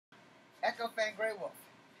go Fang Grey Wolf.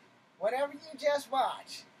 Whatever you just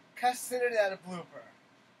watched, consider that a blooper.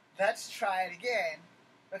 Let's try it again,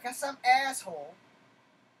 because some asshole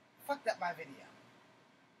fucked up my video.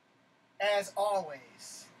 As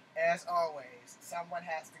always, someone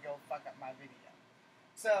has to go fuck up my video.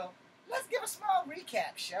 So, let's give a small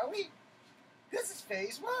recap, shall we? This is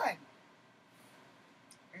phase 1.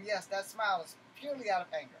 And yes, that smile is purely out of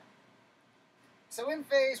anger. So in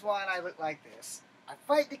phase 1, I look like this. I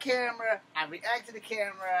fight the camera, I react to the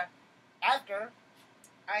camera, after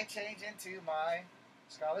I change into my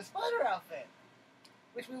Scarlet Spider outfit,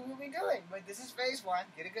 which we will be doing. But this is phase 1,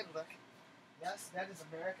 get a good look. Yes, that is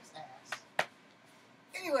America's ass.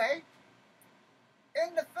 Anyway,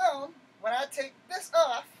 in the film, when I take this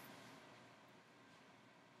off,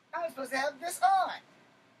 I'm supposed to have this on.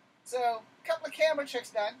 So, a couple of camera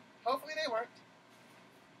tricks done. Hopefully they worked.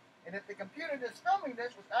 And if the computer that's filming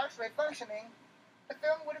this was actually functioning, the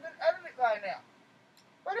film would have been edited by now.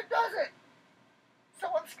 But it doesn't. So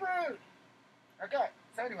I'm screwed. Okay,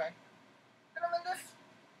 so anyway. Filming this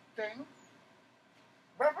thing.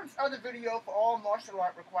 Reference other video for all martial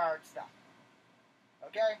art required stuff.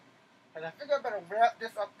 Okay? And I figure I better wrap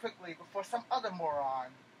this up quickly before some other moron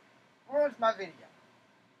ruins my video.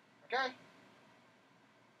 Okay?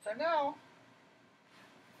 So now,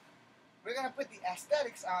 we're going to put the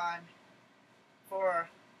aesthetics on for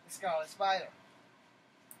the Scarlet Spider.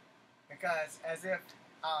 Because as if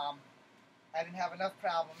I didn't have enough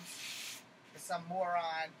problems with some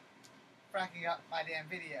moron fracking up my damn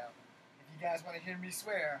video. If you guys want to hear me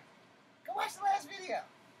swear, go watch the last video.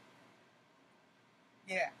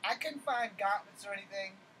 Yeah, I couldn't find gauntlets or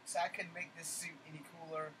anything, so I couldn't make this suit any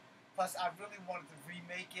cooler. Plus, I really wanted to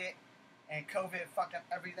remake it, and COVID fucked up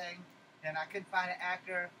everything. And I couldn't find an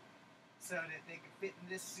actor so that they could fit in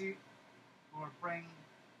this suit or bring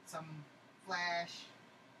some flash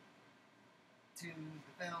to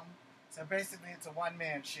the film. So basically, it's a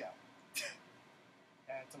one-man show.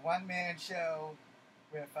 It's a one-man show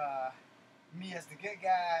with me as the good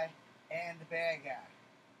guy and the bad guy.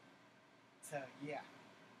 So yeah,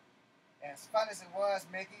 as fun as it was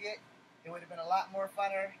making it, it would have been a lot more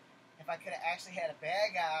funner if I could have actually had a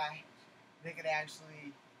bad guy that could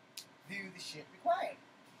actually do the shit required.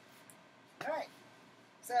 Alright,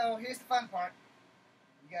 so here's the fun part.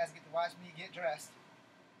 You guys get to watch me get dressed.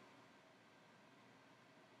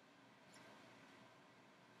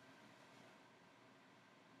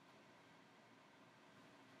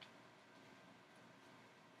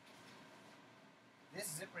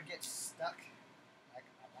 This zipper gets stuck like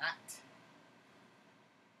a lot.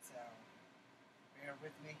 So, bear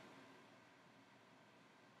with me.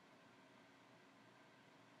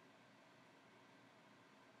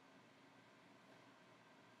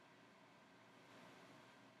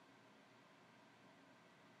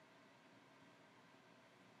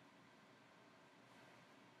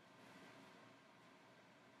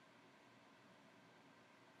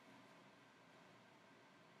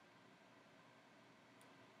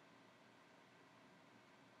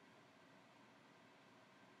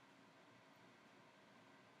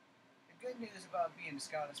 Good news about being a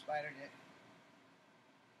Scarlet Spider that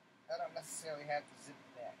I don't necessarily have to zip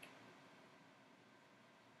the back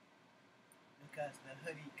because the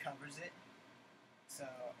hoodie covers it, so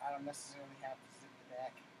I don't necessarily have to zip the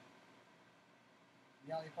back.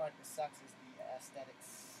 The only part that sucks is the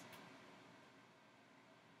aesthetics.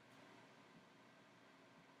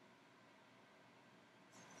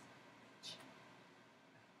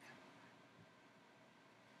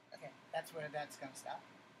 Okay, that's where that's gonna stop.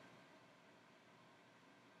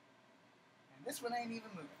 This one ain't even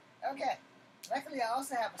moving. Okay. Luckily, I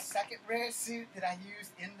also have a second red suit that I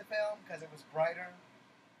used in the film because it was brighter.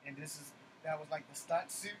 And that was like the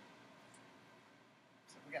stunt suit.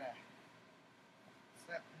 So we're going to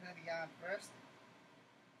slap the hoodie on first.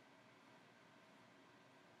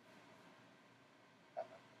 Uh-oh.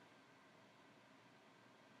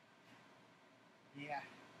 Yeah.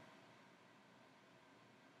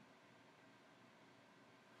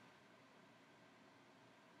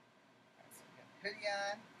 Hoodie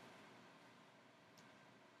on.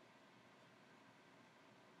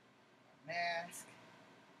 Mask.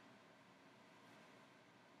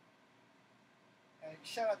 And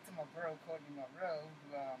shout out to my bro, Cody Monroe,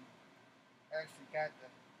 who actually got the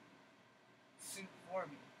suit for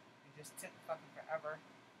me. It just took fucking forever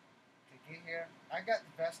to get here. I got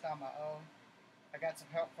the vest on my own. I got some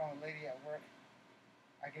help from a lady at work.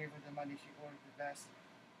 I gave her the money, she ordered the vest.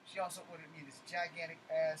 She also ordered me this gigantic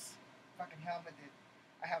ass fucking helmet that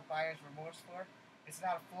I have buyer's remorse for. It's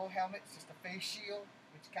not a full helmet, it's just a face shield,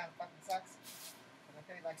 which kind of fucking sucks. But I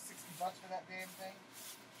paid like $60 for that damn thing.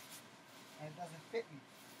 fit me.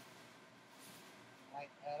 Like,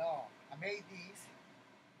 at all. I made these.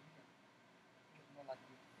 Get more like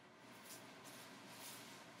these.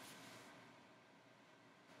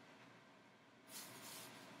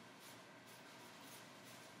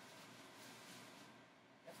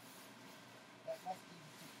 That must be.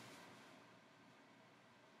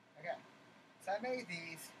 Okay. So I made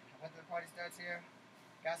these. I went to the party starts here.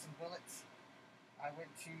 Got some bullets. I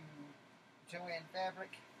went to Joanne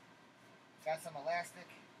Fabric. Got some elastic.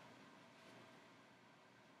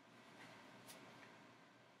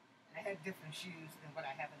 And I had different shoes than what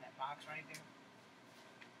I have in that box right there.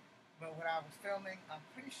 But when I was filming, I'm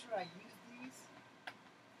pretty sure I used these.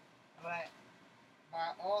 But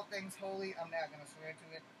by all things holy, I'm not going to swear to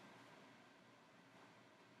it.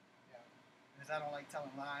 Yeah, because I don't like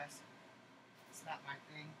telling lies. It's not my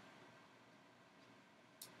thing.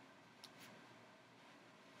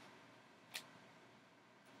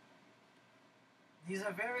 These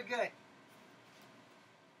are very good.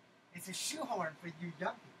 It's a shoehorn for you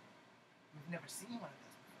young people. We've never seen one of those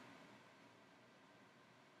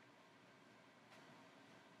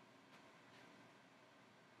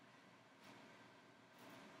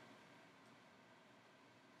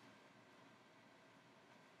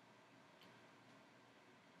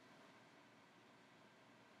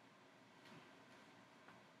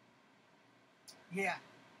before. Yeah,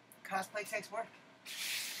 cosplay takes work.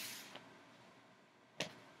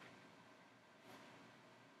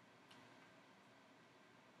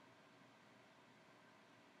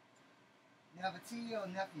 You have a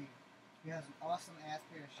 2-year-old nephew who has an awesome ass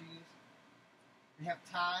pair of shoes. They have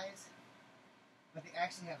ties, but they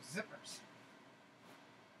actually have zippers.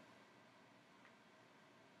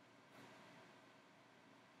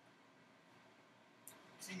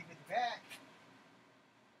 See with the back,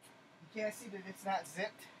 you can't see that it's not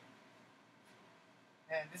zipped.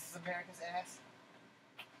 And this is America's ass.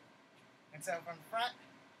 And so from the front,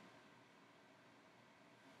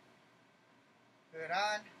 hood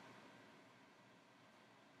on,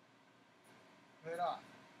 hood off.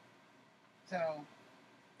 So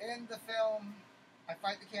in the film, I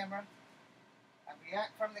fight the camera, I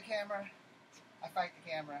react from the camera, I fight the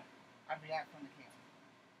camera, I react from the camera.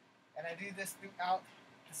 And I do this throughout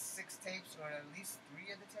the 6 tapes, or at least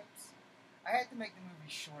 3 of the tapes. I had to make the movie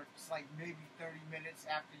short. It's like maybe 30 minutes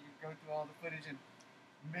after you go through all the footage and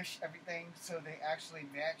mesh everything so they actually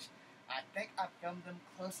match. I think I filmed them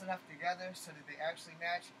close enough together so that they actually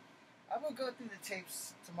match. I will go through the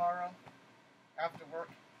tapes tomorrow after work,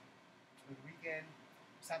 or the weekend,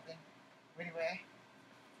 something. Anyway.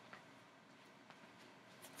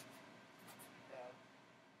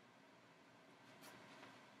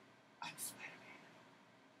 I'm Spider-Man.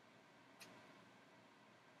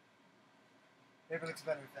 Maybe it looks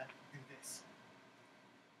better if I do this.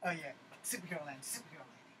 Oh yeah, superhero landing, superhero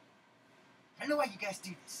landing. I know why you guys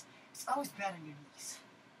do this. It's always bad on your knees.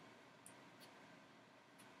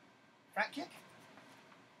 Front kick.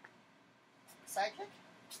 Side kick.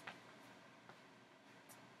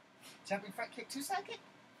 Jumping front kick to side kick.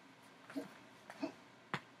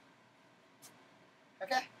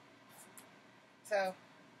 Okay. So,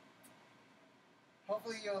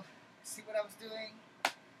 hopefully you'll see what I was doing.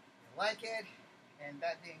 You'll like it. And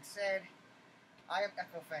that being said, I am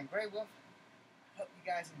Echo Fan Grey Wolf. Hope you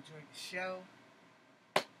guys enjoyed the show.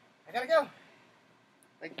 I gotta go.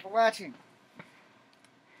 Thank you for watching.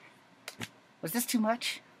 Was this too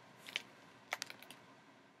much?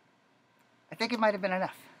 I think it might have been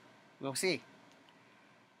enough. We'll see.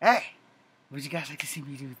 Hey, would you guys like to see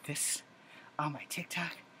me do this on my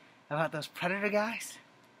TikTok about those Predator guys?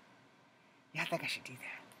 Yeah, I think I should do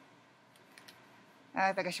that.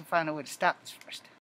 I think I should find a way to stop this first.